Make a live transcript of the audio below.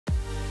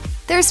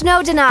There's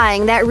no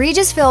denying that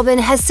Regis Philbin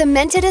has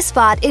cemented a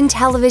spot in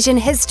television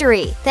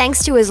history,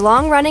 thanks to his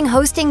long-running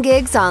hosting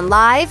gigs on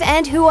Live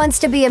and Who Wants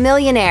to Be a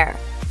Millionaire.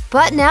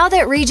 But now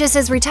that Regis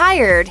is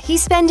retired,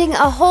 he's spending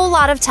a whole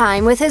lot of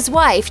time with his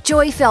wife,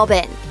 Joy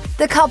Philbin.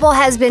 The couple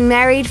has been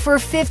married for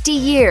 50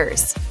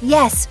 years.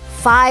 Yes,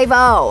 50.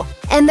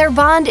 And their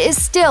bond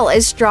is still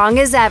as strong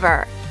as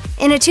ever.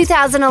 In a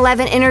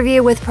 2011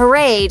 interview with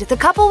Parade, the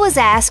couple was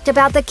asked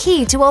about the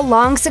key to a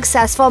long,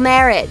 successful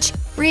marriage.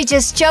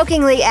 Regis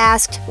jokingly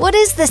asked, "What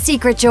is the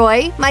secret,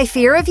 Joy? My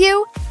fear of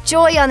you?"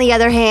 Joy, on the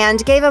other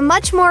hand, gave a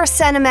much more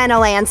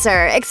sentimental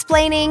answer,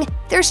 explaining,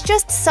 "There's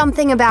just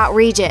something about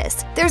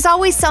Regis. There's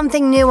always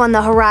something new on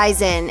the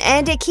horizon,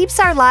 and it keeps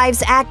our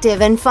lives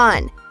active and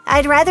fun.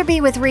 I'd rather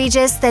be with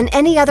Regis than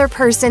any other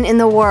person in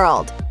the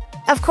world."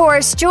 Of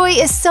course, Joy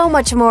is so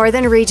much more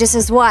than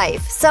Regis's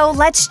wife, so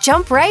let's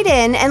jump right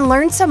in and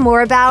learn some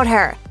more about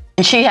her.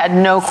 And she had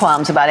no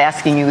qualms about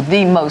asking you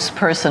the most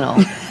personal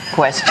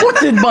question. What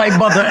did my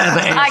mother ever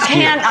ask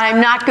you? I'm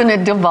not going to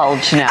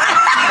divulge now.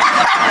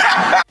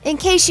 In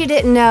case you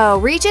didn't know,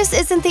 Regis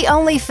isn't the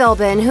only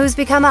Philbin who's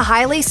become a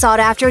highly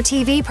sought-after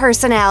TV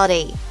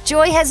personality.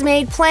 Joy has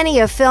made plenty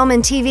of film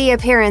and TV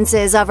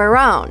appearances of her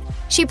own.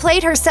 She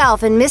played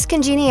herself in Miss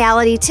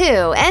Congeniality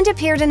 2 and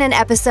appeared in an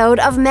episode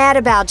of Mad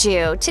About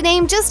You, to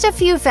name just a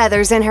few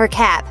feathers in her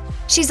cap.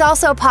 She's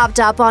also popped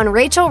up on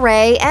Rachel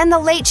Ray and The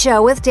Late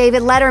Show with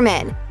David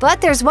Letterman.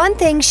 But there's one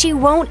thing she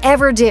won't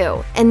ever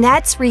do, and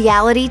that's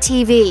reality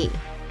TV.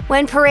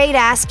 When Parade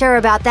asked her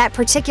about that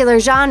particular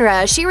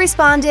genre, she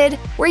responded,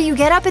 "Where you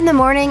get up in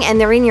the morning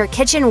and they're in your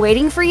kitchen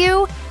waiting for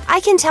you?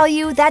 I can tell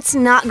you that's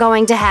not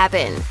going to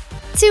happen."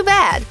 Too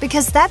bad,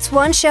 because that's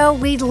one show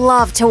we'd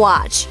love to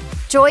watch.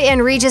 Joy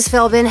and Regis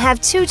Philbin have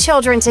 2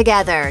 children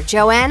together,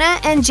 Joanna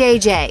and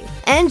JJ,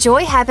 and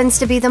Joy happens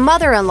to be the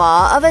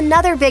mother-in-law of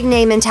another big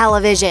name in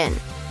television.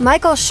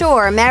 Michael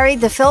Schur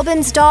married the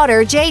Philbins'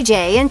 daughter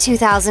JJ in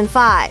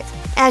 2005.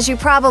 As you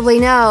probably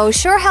know,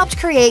 Schur helped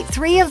create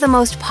 3 of the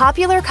most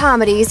popular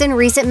comedies in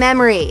recent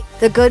memory: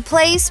 The Good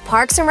Place,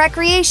 Parks and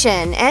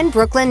Recreation, and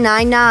Brooklyn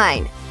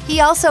Nine-Nine.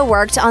 He also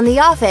worked on The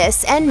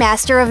Office and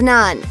Master of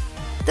None.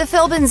 The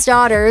Philbins'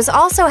 daughters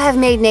also have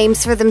made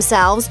names for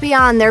themselves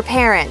beyond their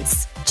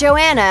parents.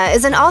 Joanna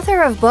is an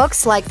author of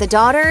books like The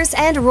Daughters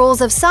and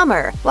Rules of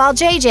Summer, while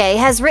JJ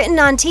has written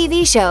on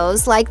TV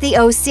shows like The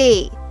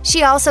OC.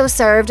 She also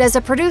served as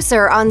a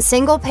producer on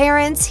Single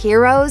Parents,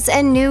 Heroes,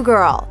 and New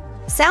Girl.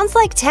 Sounds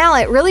like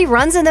talent really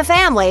runs in the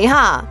family,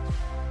 huh?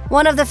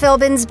 One of the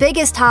Philbins'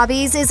 biggest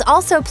hobbies is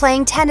also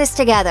playing tennis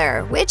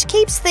together, which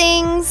keeps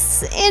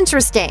things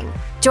interesting.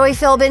 Joy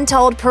Philbin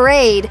told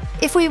Parade,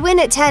 "If we win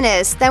at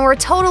tennis, then we're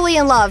totally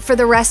in love for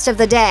the rest of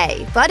the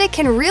day, but it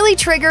can really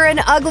trigger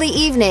an ugly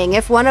evening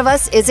if one of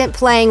us isn't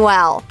playing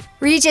well."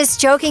 Regis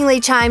jokingly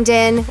chimed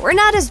in, "We're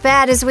not as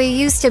bad as we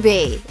used to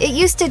be. It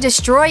used to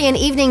destroy an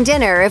evening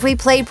dinner if we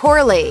played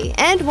poorly,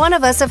 and one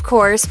of us, of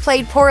course,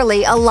 played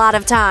poorly a lot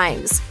of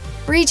times."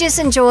 Regis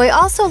and Joy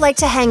also like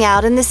to hang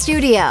out in the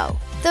studio.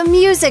 The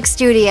music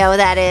studio,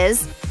 that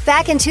is.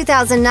 Back in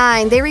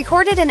 2009, they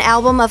recorded an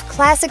album of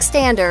classic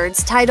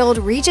standards titled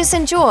Regis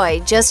and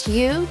Joy, Just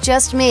You,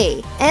 Just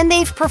Me, and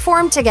they've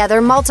performed together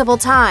multiple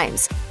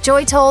times.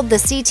 Joy told the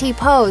CT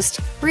Post,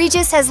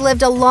 "Regis has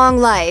lived a long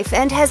life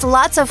and has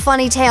lots of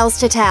funny tales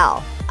to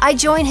tell. I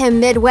join him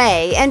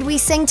midway and we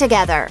sing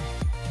together."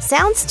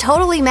 Sounds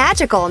totally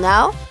magical,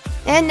 no?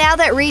 And now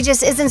that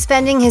Regis isn't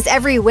spending his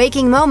every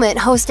waking moment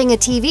hosting a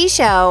TV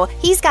show,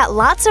 he's got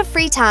lots of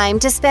free time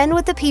to spend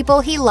with the people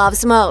he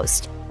loves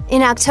most.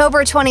 In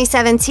October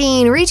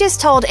 2017, Regis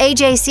told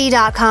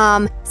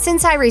AJC.com,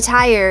 "Since I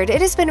retired,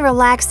 it has been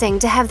relaxing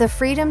to have the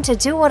freedom to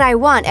do what I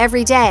want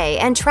every day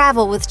and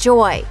travel with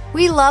Joy.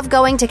 We love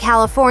going to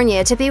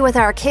California to be with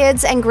our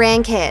kids and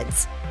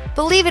grandkids."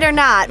 Believe it or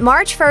not,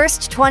 March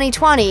 1st,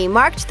 2020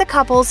 marked the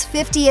couple's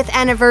 50th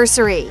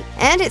anniversary,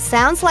 and it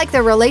sounds like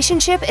the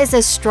relationship is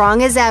as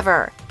strong as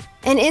ever.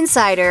 An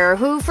insider,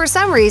 who for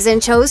some reason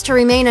chose to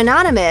remain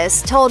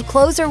anonymous, told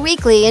Closer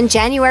Weekly in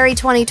January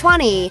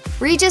 2020,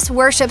 "Regis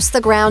worships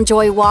the ground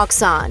Joy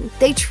walks on.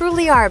 They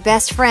truly are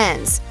best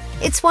friends.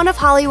 It's one of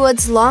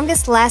Hollywood's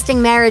longest-lasting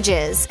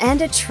marriages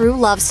and a true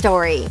love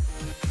story."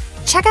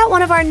 Check out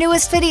one of our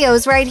newest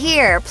videos right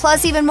here,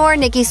 plus even more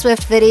Nicki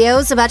Swift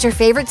videos about your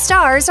favorite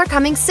stars are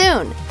coming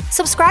soon.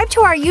 Subscribe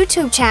to our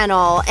YouTube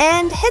channel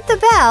and hit the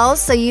bell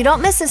so you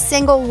don't miss a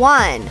single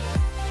one.